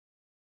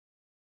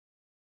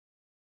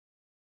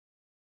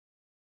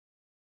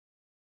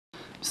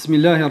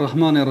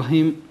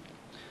Bismillahirrahmanirrahim.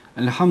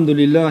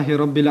 Alhamdulillahi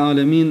rabbil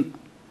alamin.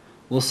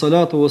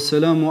 Wassalatu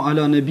wassalamu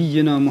ala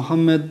nabiyyina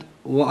Muhammad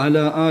wa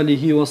ala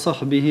alihi wa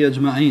sahbihi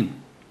ajma'in.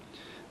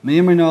 Me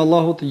emrin e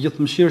Allahut të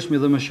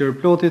gjithëmshirshmi dhe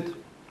mëshirëplotit,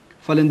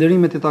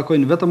 falënderimet i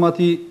takojnë vetëm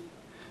Atij,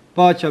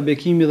 paqja,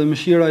 bekimi dhe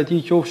mëshira e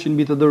Tij qofshin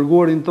mbi të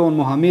dërguarin ton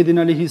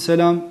Muhammedin alayhi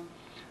salam,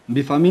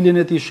 mbi familjen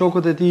e Tij,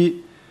 shokët e Tij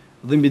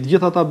dhe mbi të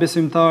gjithë ata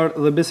besimtarë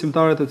dhe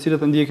besimtarët të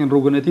cilët ndjekin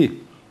rrugën e Tij.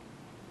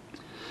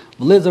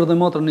 Vëllezër dhe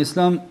motra në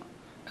Islam,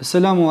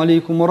 Assalamu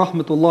alaikum wa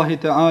rahmetullahi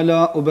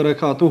ta'ala wa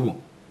barakatuhu.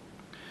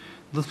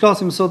 Dhe të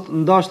flasim sot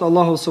ndasht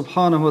Allahu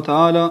subhanahu wa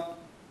ta'ala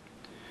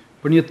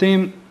për një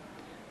temë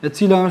e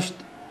cila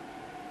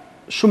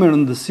është shumë e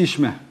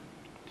rëndësishme.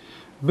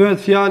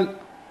 Bëhet fjalë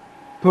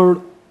për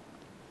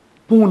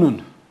punën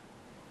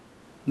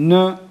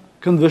në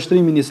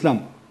këndvështrimin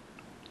islam.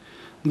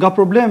 Nga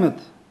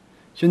problemet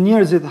që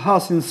njerëzit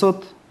hasin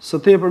sot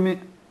së tepërmi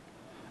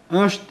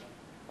është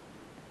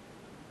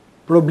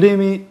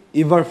problemi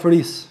i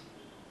varfërisë.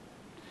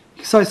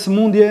 Kësaj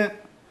sëmundje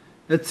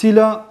e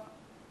cila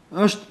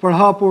është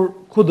përhapur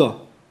kudo.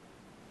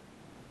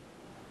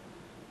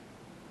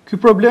 Ky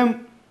problem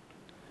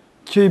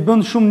që i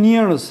bën shumë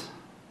njerëz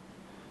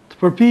të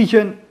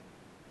përpiqen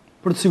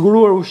për të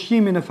siguruar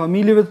ushqimin e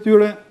familjeve të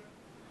tyre,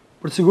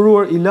 për të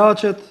siguruar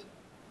ilaçet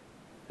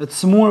e të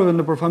smurëve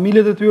nëpër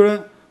familjet e tyre,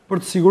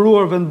 për të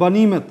siguruar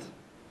vendbanimet,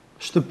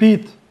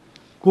 shtëpitë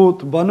ku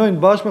të banojnë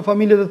bashkë me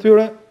familjet e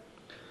tyre,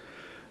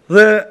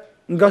 dhe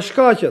nga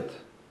shkaqet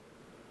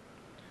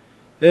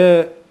e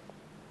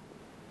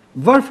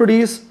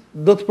varfërisë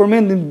do të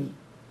përmendim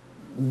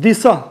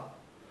disa,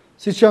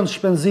 siç janë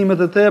shpenzimet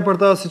e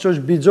tepërta, siç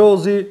është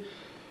bixhozi,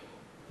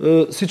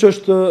 siç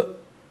është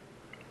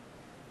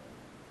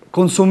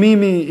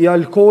konsumimi i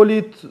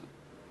alkoolit,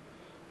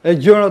 e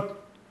gjërat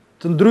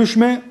të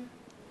ndryshme,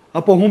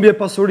 apo humbje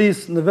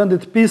pasurisë në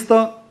vende të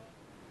pista,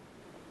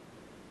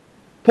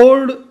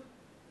 por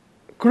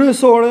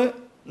kryesore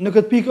në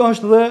këtë pikë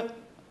është dhe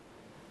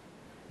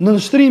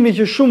nënshtrimi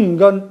që shumë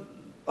nga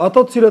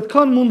ato të cilët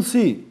kanë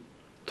mundësi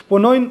të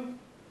punojnë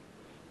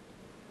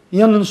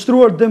janë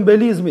nënshtruar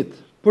dembelizmit,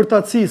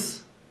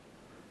 përtacisë,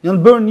 janë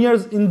bërë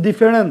njerëz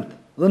indiferent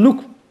dhe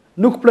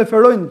nuk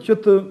preferojnë që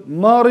të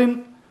marrin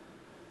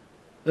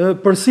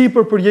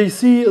përsipër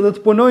përgjegjësi dhe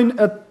të punojnë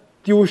e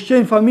të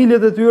ushqejnë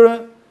familjet e tyre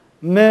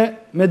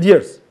me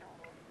djerës.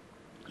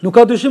 Nuk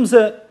ka dyshim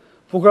se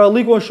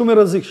fukaralliku është shumë i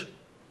rrezikshëm.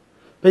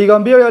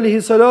 Pejgamberi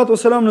alayhi salatu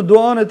wasalam në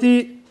duan e tij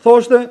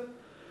thoshte: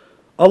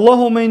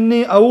 Allahumma inni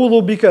a'udhu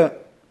bika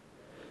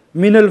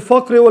min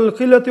al-faqri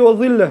wal-qillati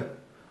wadh-dhilla.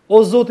 O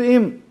Zoti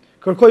im,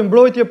 kërkoj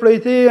mbrojtje prej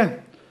Teje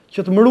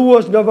që të më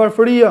ruash nga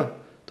varfëria,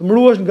 të më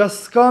ruash nga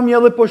skamja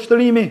dhe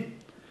poshtërimi.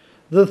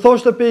 Dhe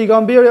thoshte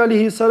pejgamberi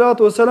alayhi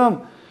salatu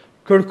wasalam: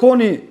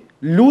 kërkoni,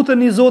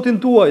 luteni Zotin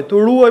tuaj të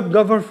ruaj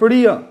nga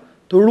varfëria,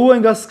 të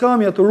ruaj nga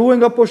skamja, të ruaj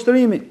nga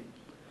poshtërimi.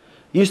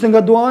 Ishte nga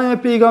duaja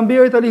e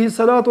pejgamberit alayhi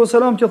salatu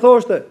wasalam që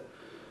thoshte: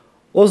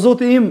 O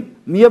Zoti im,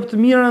 më jep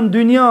të mirën në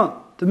dynja,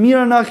 të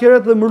mirën në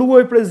ahiret dhe më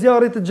ruaj prej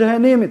zjarrit të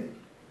xhehenemit.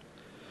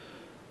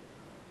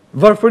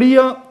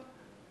 Varfëria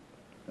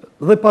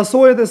dhe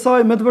pasojat e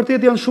saj me të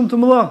vërtetë janë shumë të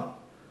mëdha.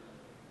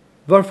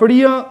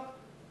 Varfëria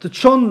të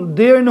çon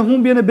deri në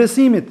humbjen e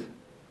besimit,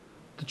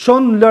 të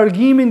çon në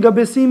largimin nga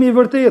besimi i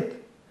vërtet,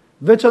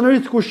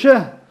 veçanërisht kur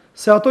sheh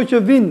se ato që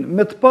vinë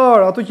me të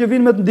parë, ato që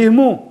vinë me të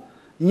ndihmu,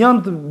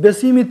 janë të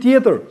besimit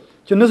tjetër,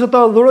 që nëse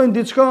ta adhurojnë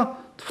diçka,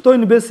 të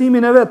ftojnë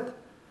besimin e vet,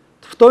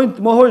 të ftojnë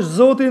të mohosh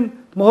Zotin,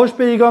 të mohosh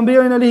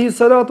pejgamberin alayhi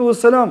salatu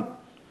wassalam.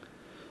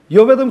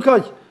 Jo vetëm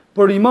kaq,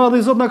 por i madhi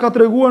Zot na ka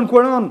treguar në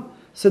Kur'an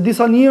se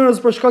disa njerëz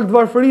për shkak të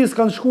varfërisë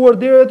kanë shkuar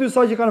deri aty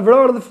sa që kanë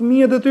vrarë dhe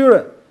fëmijët e tyre.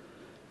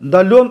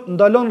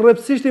 Ndalon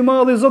rrepsisht i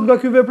madhi Zot nga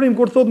ky veprim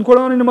kur thot në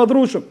Kur'anin e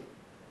madhrueshëm: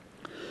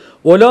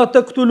 Wala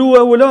taqtulu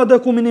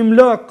awladakum min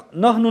imlaq,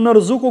 nahnu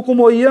narzuqukum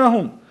wa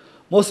iyyahum.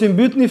 Mos i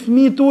mbytni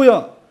fëmijët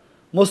tuaja,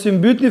 mos i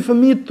mbytni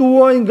fëmijët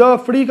tuaj nga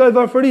frika e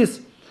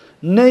varfërisë.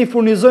 Ne i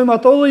furnizojmë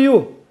ato dhe ju.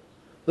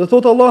 Dhe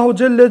thot Allahu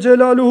xhelle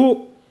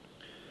xhelaluhu: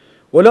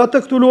 Wala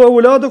taqtulu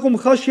awladakum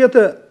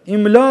khashyata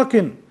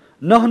imlaqin,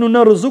 nahnu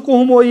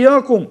narzuquhum wa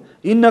iyyakum,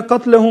 inna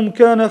qatlahum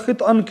kana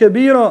khit'an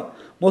kabira.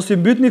 Mos i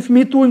mbytni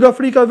fëmijët tuaj nga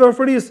frika e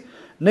varfërisë.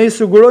 Ne i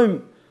sigurojmë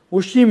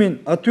ushqimin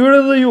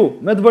atyre dhe ju,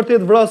 me të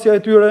vërtetë vrasja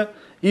e tyre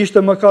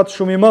ishte mëkat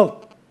shumë i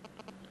madh.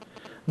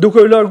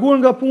 Duke u larguar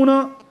nga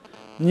puna,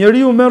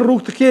 njeriu merr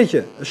rrugë të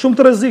keqe, shumë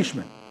të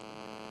rrezikshme.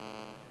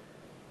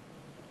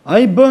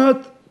 Ai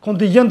bëhet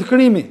kontingjent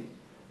krimi,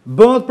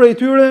 bëhet prej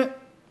tyre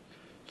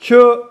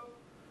që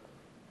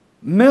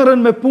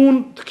merren me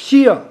punë të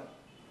këqija,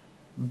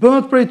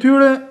 bëhet prej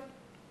tyre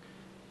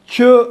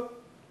që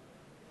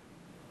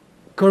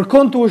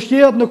kërkon të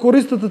ushqehet në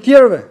kurrizë të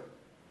tjerëve.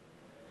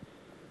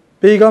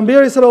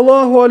 Pejgamberi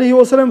sallallahu alaihi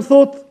wasallam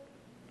thot: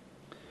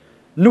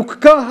 nuk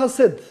ka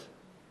hased,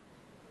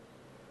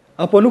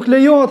 apo nuk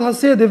lejohet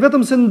hasedi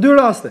vetëm se në dy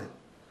raste.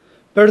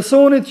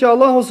 Personit që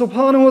Allahu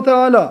subhanahu wa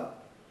taala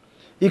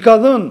i ka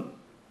dhënë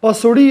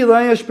pasuri dhe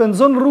ai e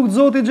shpenzon rrugt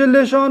Zotit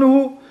xhelle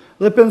shanuhu,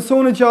 dhe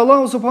pensionit që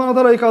Allahu subhanahu wa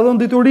taala i ka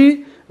dhënë dituri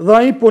dhe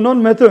ai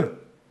punon me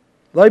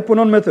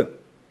të.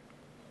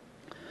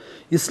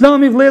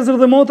 Islami, vëllezër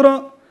dhe motra,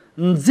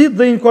 nxit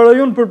dhe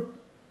inkurajon për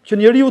që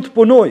njeriu të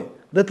punojë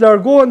dhe të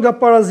largohet nga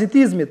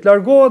parazitizmi, të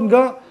largohet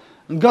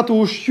nga të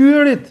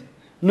ushqyerit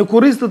në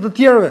kurrizë të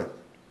tjerëve.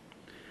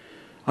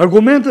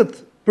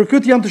 Argumentet për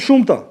këtë janë të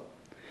shumta.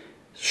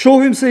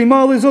 Shohim se i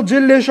Madhi Zot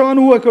xhelle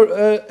shanu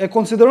e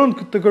konsideron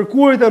të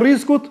kërkuarit e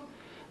riskut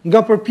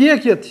nga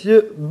përpjekjet që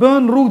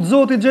bën rrugt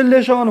Zotit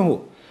xhelle shanu.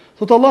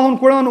 Thot Allahu në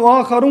Kur'an: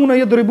 "Wa akharuna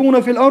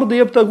yadribuna fil ardi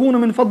yabtaguna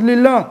min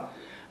fadlillah."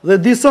 Dhe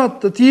disa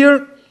të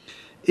tjerë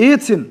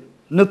ecin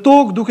në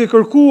tokë duke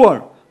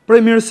kërkuar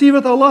prej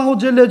mirësive të Allahut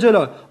xhelle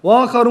xhelal.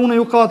 Wa akharuna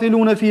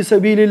yuqatiluna fi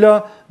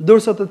sabilillah,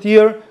 ndërsa të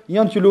tjerë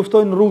janë që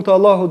luftojnë në rrugt të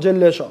Allahut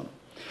xhelle shanu.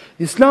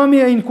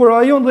 Islami e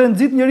inkurajon dhe e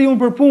nxit njeriu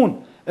për punë,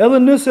 edhe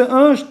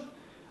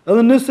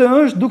nëse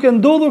është duke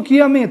ndodhur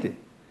kiameti.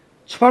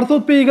 Çfarë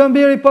thot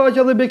pejgamberi,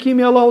 paqja dhe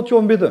bekimi i Allahut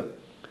qoftë mbi të?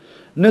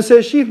 Nëse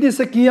e shihni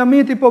se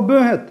kiameti po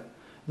bëhet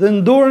dhe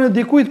në dorën e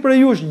dikujt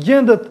prej jush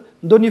gjendet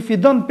ndonjë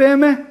fidan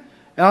peme,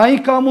 e ai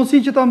ka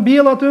mundësi që ta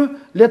mbjell aty,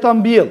 le ta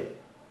mbjell.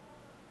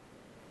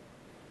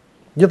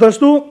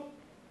 Gjithashtu,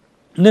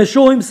 ne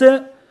shohim se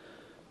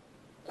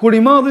kur i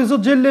Madhi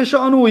Zot xhelle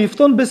shanu i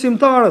fton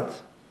besimtarët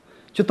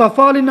që ta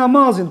falin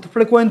namazin, të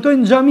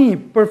frekuentojnë xhami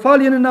për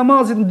faljen e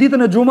namazit në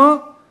ditën e xuma,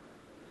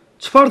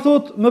 çfarë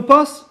thot më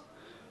pas?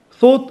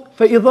 Thot: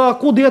 "Fa idha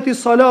qudiyati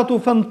salatu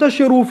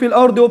fantashiru fil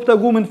ardi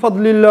wabtagu min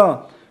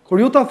fadlillah." Kur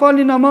ju ta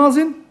falni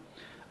namazin,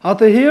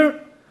 atëherë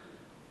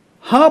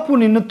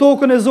hapuni në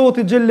tokën e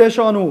Zotit xhelle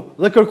shanu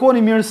dhe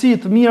kërkoni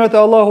mirësi të mirat e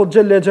Allahut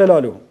xhelle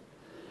xhelalu.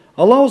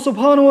 Allahu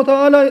subhanahu wa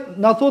taala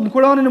na thot në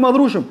Kur'anin e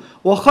madhrueshëm: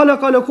 "Wa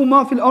khalaqa lakum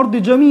ma fil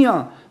ardi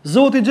jami'a."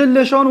 Zoti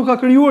xhelle shanu ka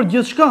krijuar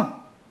gjithçka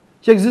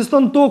që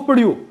ekziston në tokë për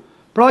ju.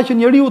 Pra që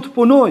njeriu të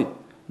punojë,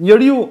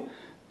 njeriu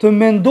të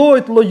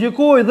mendojë, të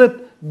logjikojë dhe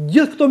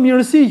gjithë këto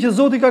mirësi që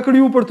Zoti ka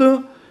krijuar për të,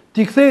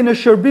 t'i kthejë në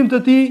shërbim të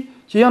tij,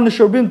 që janë në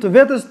shërbim të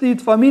vetes tij,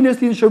 të familjes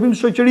tij, në shërbim të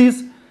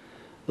shoqërisë,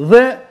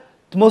 dhe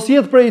të mos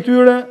jetë prej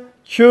tyre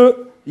që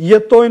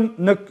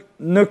jetojnë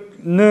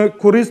në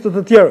kurrizë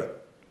të tjerë.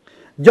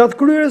 Gjatë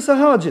kryerjes së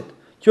haxhit,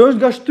 që është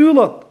nga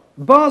shtyllat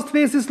bazë të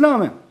fesë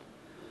islame,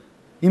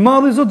 i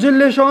Madhi Zot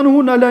xhelle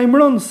shanu na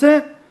lajmëron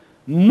se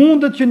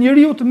mundet që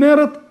njeriu të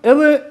merret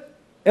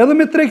edhe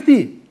me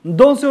tregti,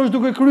 ndonse është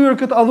duke kryer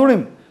këtë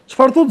adhurim.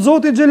 Çfarë thot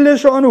Zoti xhelle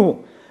shanu?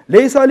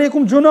 "Leisa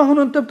aleikum junahun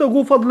an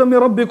tabtagu fadlan min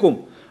rabbikum."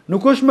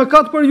 Nuk është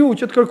mëkat për ju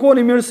që të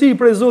kërkoni mirësi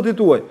prej Zotit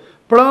tuaj.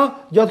 Pra,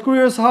 gjatë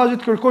kryerjes së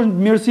haxhit kërkosh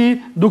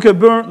mirësi duke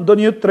bërë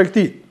ndonjë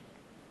tregti.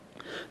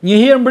 Një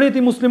herë mbreti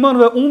i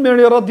muslimanëve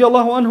Umeri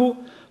radhiyallahu anhu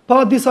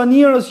pa disa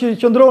njerëz që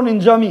qëndronin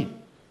në xhami.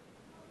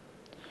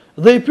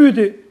 Dhe i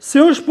pyeti: "Si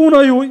është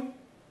puna juaj?"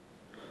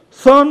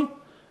 Than: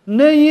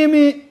 "Ne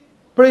jemi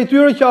prej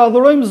tyre që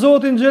adhurojmë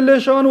Zotin xhelle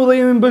shanu dhe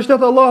jemi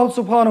mbështet Allahut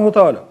subhanahu wa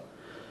taala."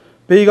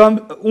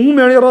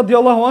 Umeri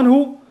radhiyallahu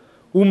anhu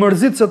u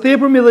mërzit së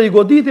tepërmi dhe i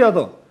goditi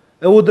ato.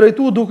 E u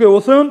drejtu duke u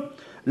thënë: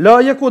 "La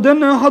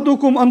yakudanna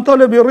ahadukum an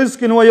talabi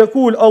rizqin wa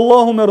yaqul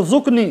Allahumma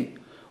irzuqni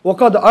wa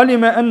qad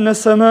alima anna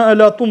as-samaa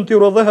la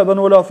tumtiru dhahaban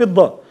wala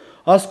fidda."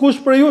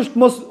 Askush prej jush të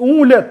mos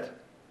ulet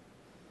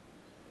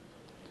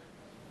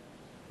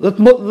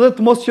dhe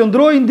të mos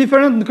qëndrojë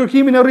indiferent në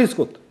kërkimin e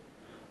rrezikut,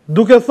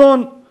 duke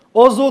thonë: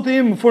 "O Zoti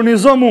im,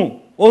 furnizo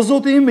mu, o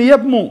Zoti im,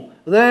 jep mu."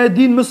 Dhe e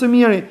din më së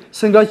miri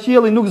se nga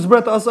qielli nuk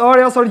zbret as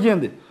ari as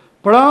argjendi.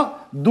 Pra,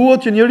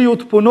 duhet që njeriu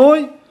të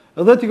punojë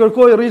dhe të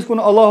kërkojë rrezikun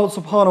e Allahut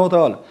subhanahu wa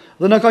taala.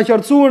 Dhe na ka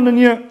qartësuar në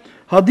një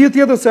hadith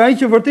tjetër se ai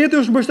që vërtet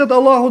është mbështet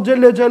Allahut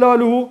xhelle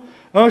xhelaluhu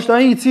është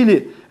ai i cili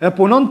e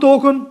punon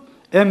tokën,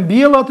 e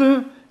mbjell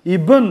aty, i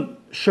bën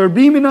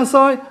shërbimin e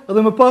saj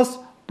dhe më pas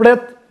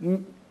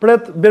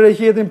pret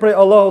bereqetin prej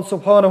Allahut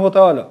subhanahu wa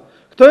taala.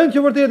 Këto janë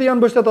që vërtet janë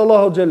mbështet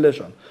Allahut xhelle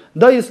xhan.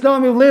 Ndaj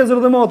Islami,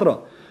 vëllezër dhe motra,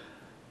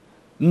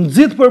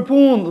 nxit për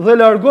punë dhe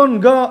largon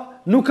nga,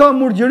 nuk ka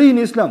murgjëri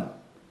në Islam.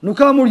 Nuk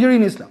ka murgjëri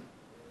në Islam.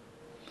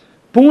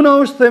 Puna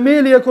është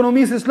themeli i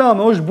ekonomisë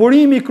islame, është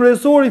burimi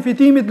kryesor i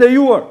fitimit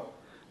lejuar.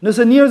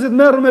 Nëse njerëzit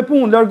merren me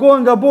punë,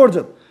 largohen nga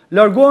borxhet,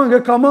 largohen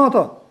nga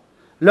kamata,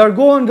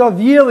 largohen nga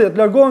vjedhjet,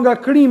 largohen nga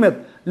krimet,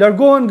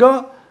 largohen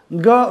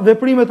nga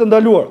veprimet e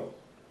ndaluara.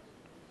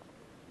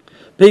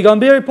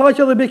 Pejgamberi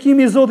paqja dhe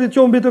bekimi i Zotit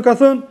qoftë mbi të ka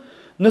thënë: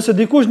 "Nëse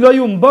dikush nga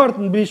ju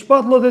mbart mbi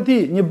shpatullët e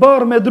tij një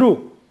barr me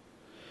dru,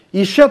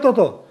 i shet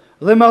ato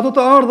dhe me ato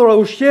të ardhura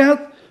ushqehet,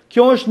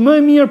 kjo është më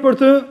e mirë për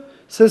të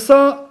se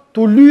sa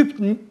tu lyp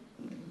të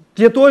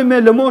jetoj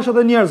me lëmoshat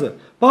e njerëzve,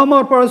 pa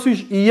marrë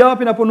parasysh i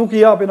japin apo nuk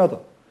i japin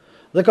ato."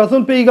 Dhe ka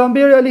thënë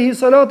pejgamberi alayhi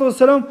salatu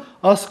wassalam: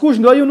 "Askush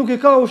nga ju nuk e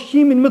ka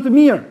ushqimin më të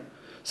mirë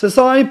se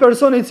sa ai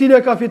person i cili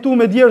e ka fituar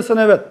me djersën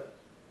e vet."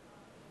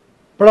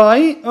 Pra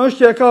ai është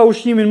që e ka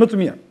ushqimin më të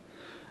mirë.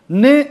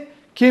 Ne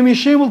kemi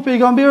shembull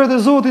pejgamberët e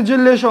Zotit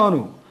xhelle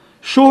shanu.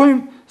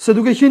 Shohim se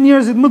duke qenë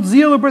njerëzit më të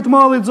zgjedhur për të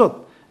Madhit Zot,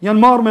 janë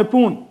marrë me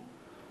punë.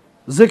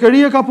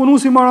 Zekaria ka punu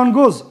si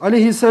marangoz,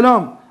 alayhi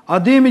salam.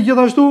 Ademi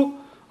gjithashtu,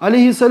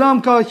 alayhi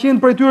salam, ka qenë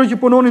prej tyre që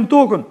punonin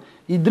tokën.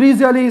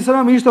 Idrisi alayhis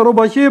salam ishte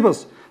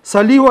robaqepës,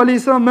 Salihu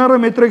alayhis salam merre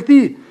me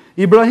tregti,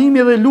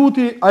 Ibrahimi dhe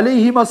Luti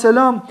alayhim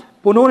salam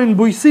punonin në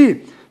bujqësi.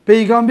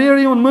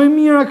 Pejgamberi jon më i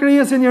mira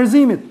krijesë e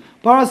njerëzimit,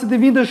 para se të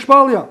vinte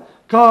shpallja,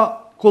 ka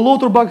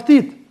kollotur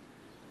baktit.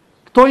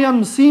 Këto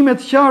janë mësime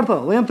të qarta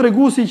dhe janë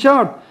treguesi i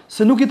qartë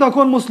se nuk i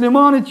takon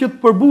muslimanit që të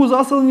përbuzë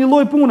as edhe një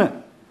lloj pune.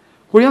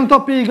 Kur janë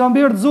këta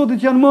pejgamberë të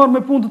Zotit janë marrë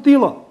me punë të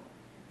tilla.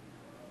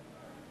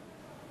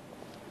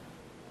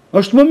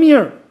 Është më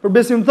mirë për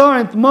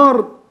besimtarin të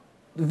marrë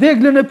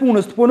veglën e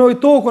punës, të punojë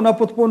tokën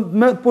apo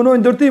të punojë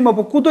ndërtim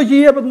apo kudo që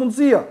i jepet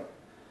mundësia,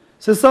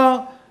 sesa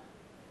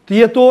të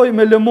jetoj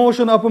me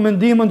lëmoshën apo me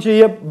ndihmën që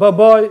jep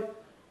babai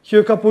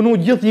që ka punu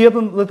gjithë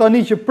jetën dhe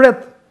tani që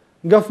pret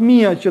nga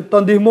fëmia që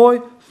ta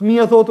ndihmoj,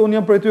 fëmia thotë unë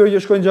jam prej tyre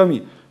që shkojnë në xhami.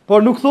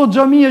 Por nuk thotë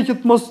xhamia që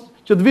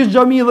të vish në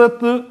xhami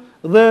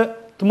dhe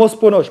të mos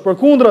punosh.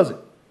 Përkundrazi,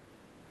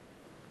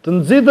 të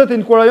nxit dhe të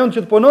inkurajon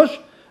që të punosh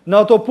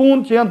në ato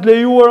punë që janë të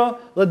lejuara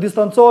dhe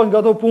distancohen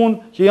nga ato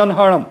punë që janë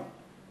haram.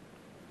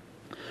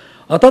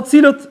 Ata të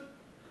cilët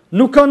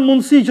nuk kanë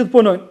mundësi që të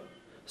punojnë,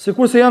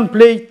 sikurse janë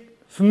plejt,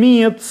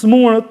 fëmijët,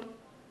 smurët,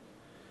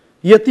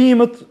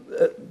 jetimët,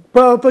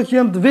 pra ata që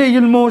janë të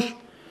vegjël mosh,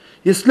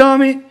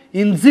 Islami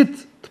i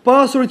nxit të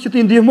pasurit që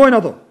t'i ndihmojnë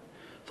ato.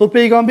 Thot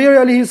pejgamberi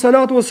alayhi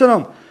salatu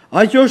wassalam,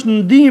 ai që është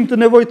ndihmë të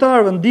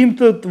nevojtarëve, ndihmë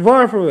të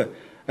varfërve,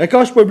 e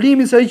ka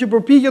shpërblimin se ai që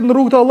përpiqet në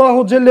rrugt të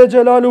Allahut xhelle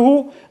xhelaluhu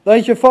dhe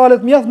ai që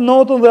falet mjaft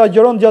natën dhe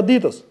agjeron gjatë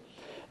ditës.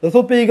 Dhe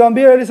thot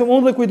pejgamberi se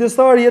unë dhe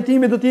kujdestari i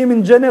jetimit do të jemi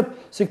në xhenet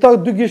si këta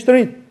dy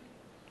gishtërit.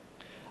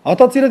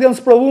 Ata të cilët janë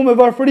sprovuar me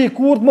varfëri,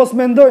 kurrë mos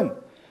mendojnë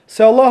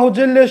se Allahu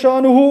xhelle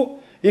xhelaluhu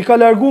i ka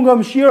larguar nga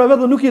mëshira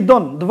vetë dhe nuk i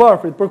don të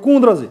varfrit.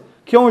 Përkundrazi,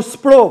 kjo është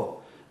sprovë.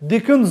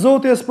 Dikën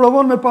Zoti e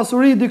sprovon me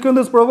pasuri,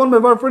 dikën e sprovon me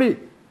varfëri.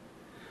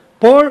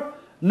 Por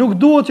nuk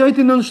duhet që ai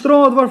të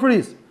nënshtrohet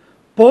varfërisë,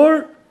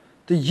 por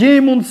të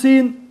gjejë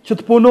mundësinë që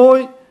të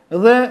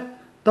punojë dhe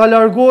ta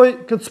largojë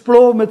këtë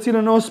sprovë me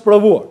cilën është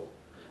sprovuar.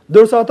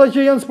 Ndërsa ata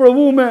që janë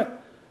sprovuar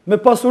me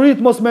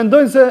pasuritë mos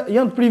mendojnë se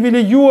janë të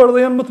privilegjuar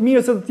dhe janë më të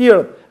mirë se të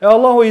tjerët. E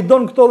Allahu i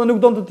don këto dhe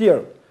nuk don të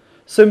tjerët.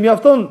 Se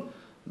mjafton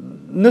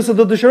nëse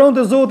do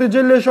dëshironte Zoti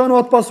xhelle xhanu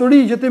atë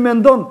pasuri që ti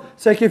mendon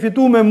se e ke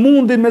fituar me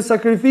mundin, me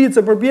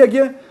sakrificë,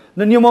 përpjekje,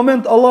 në një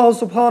moment Allahu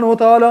subhanahu wa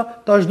taala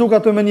ta zhduk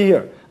atë më një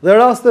herë. Dhe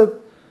rastet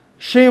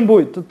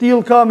shembuj të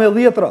tillë ka me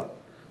dhjetra.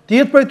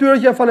 Ti jetë prej tyre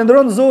që e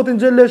falenderon Zotin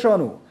xhelle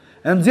xhanu,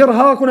 e nxjerr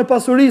hakun e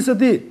pasurisë së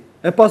tij,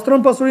 e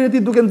pastron pasurinë e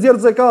tij duke nxjerr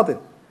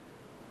zakatin.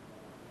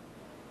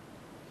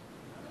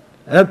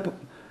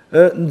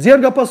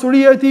 Nxjerr nga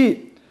pasuria e tij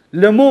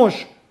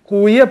lëmosh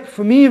ku u jep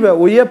fëmijëve,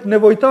 u jep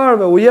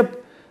nevojtarëve, u jep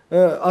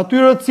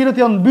atyre të cilët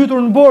janë mbytur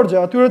në borxhe,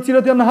 atyre të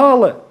cilët janë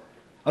halle,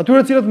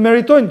 atyre të cilët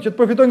meritojnë që të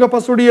përfitojnë nga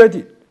pasuria e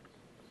tij.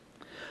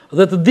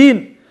 Dhe të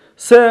dinë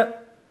se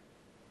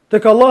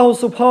tek Allahu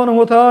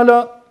subhanahu wa taala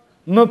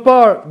më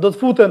parë do të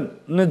futen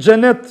në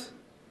xhenet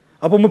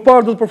apo më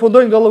parë do të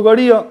përfundojnë nga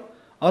llogaria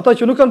ata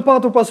që nuk kanë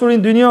patur pasurinë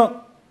në dynjë.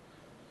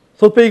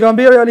 Thot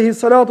pejgamberi alayhi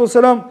salatu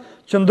wasalam,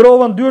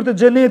 qëndrovan dyert e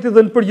xhenetit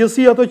dhe në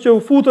përgjithësi ato që u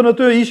futën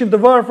aty ishin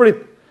të varfrit,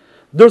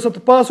 ndërsa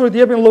të pasurit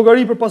jepin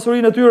llogari për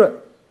pasurinë e tyre.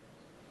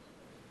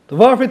 Të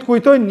varfrit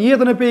kujtojnë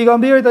jetën e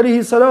pejgamberit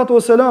alayhi salatu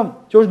wasalam,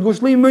 që është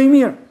ngushëllim më i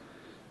mirë.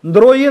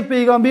 Ndroi jetë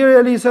pejgamberi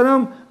alayhi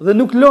salam dhe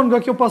nuk lën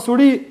nga kjo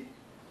pasuri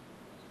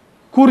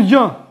kur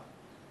gjë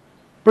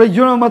prej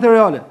gjërave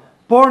materiale,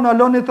 por na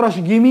lën në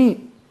trashëgimi,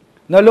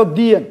 na lë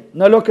dijen,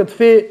 na lë këtë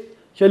fe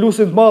që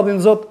lutim të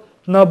madhin Zot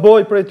na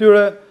boj prej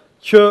tyre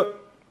që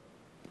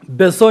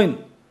besojnë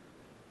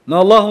në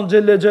Allahun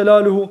xhelle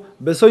xhelaluhu,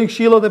 besojnë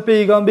këshillat e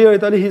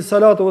pejgamberit alayhi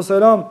salatu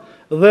wasalam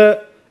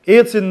dhe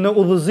ecin në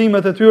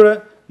udhëzimet e tyre,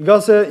 nga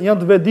se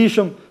janë të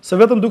vetëdijshëm se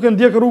vetëm duke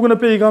ndjek rrugën e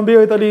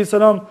pejgamberit alayhi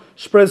salam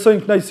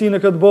shpresojnë kënaqësinë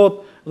në këtë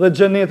botë dhe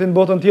xhenetin në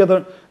botën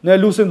tjetër. Ne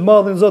lutim të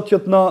madhin Zot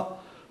që të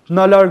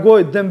na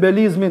largoj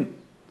dembelizmin,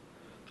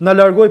 të na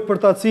largoj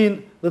përtacin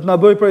dhe të na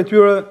bëj prej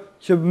tyre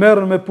që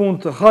merren me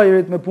punë të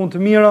hajrit, me punë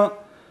të mira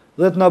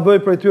dhe të na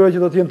bëj prej tyre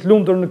që do të jenë të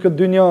lumtur në këtë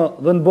dynja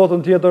dhe në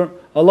botën tjetër.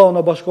 Allahu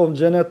na bashkof në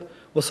xhenet.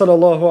 Wa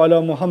sallallahu ala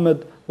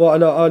Muhammad wa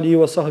ala alihi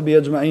wa sahbihi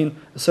ajma'in.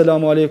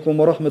 Assalamu alaikum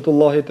wa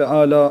rahmatullahi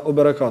ta'ala wa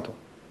barakatuh.